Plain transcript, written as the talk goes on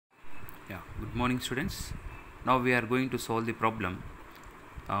Good morning students. Now we are going to solve the problem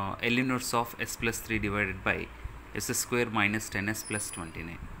L inverse of s plus 3 divided by s square minus 10s plus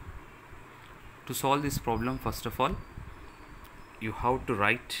 29. To solve this problem, first of all, you have to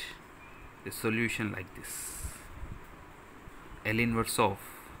write the solution like this. L inverse of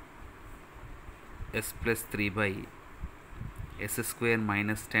s plus 3 by s square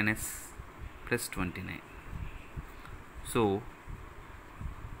minus 10s plus 29. So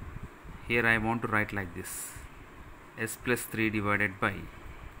here I want to write like this: s plus 3 divided by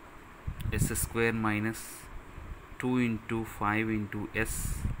s square minus 2 into 5 into s.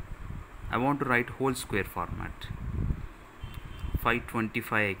 I want to write whole square format.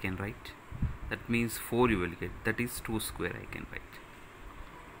 525 I can write. That means 4 you will get. That is 2 square I can write.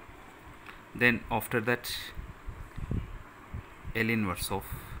 Then after that, L inverse of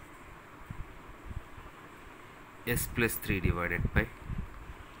s plus 3 divided by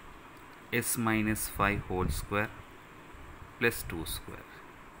s minus 5 whole square plus 2 square.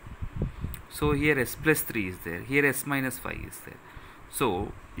 So here s plus 3 is there, here s minus 5 is there.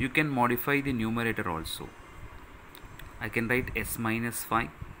 So you can modify the numerator also. I can write s minus 5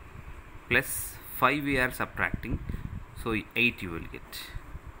 plus 5 we are subtracting, so 8 you will get.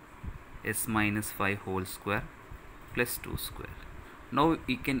 S minus 5 whole square plus 2 square. Now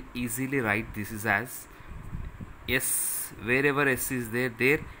you can easily write this is as s, wherever s is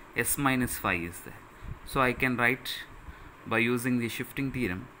there s minus 5 is there. So I can write by using the shifting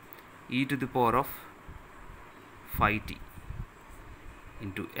theorem e to the power of 5t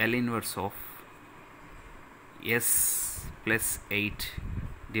into L inverse of s plus 8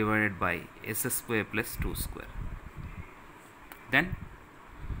 divided by s square plus 2 square. Then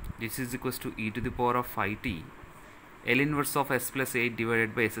this is equals to e to the power of 5t. L inverse of s plus 8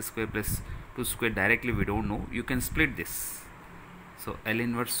 divided by s square plus 2 square directly we don't know. You can split this. So L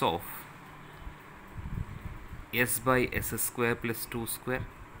inverse of s by s square plus 2 square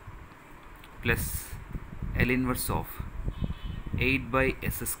plus L inverse of 8 by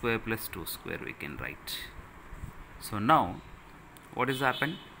s square plus 2 square we can write. So now what has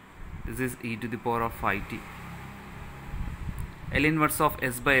happened? This is e to the power of 5t. L inverse of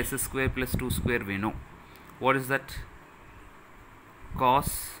s by s square plus 2 square we know. What is that?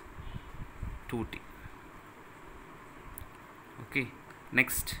 Cos 2t. Okay,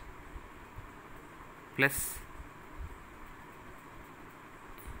 next plus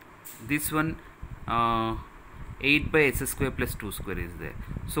this one 8 by s square plus 2 square is there.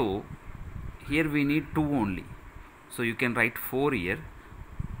 So here we need 2 only. So you can write 4 here,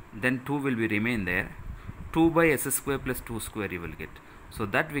 then 2 will be remain there. 2 by s square plus 2 square you will get. So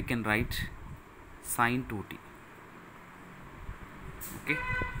that we can write sin 2t. Okay,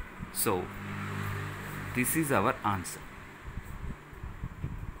 so this is our answer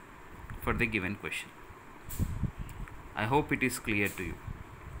for the given question. I hope it is clear to you.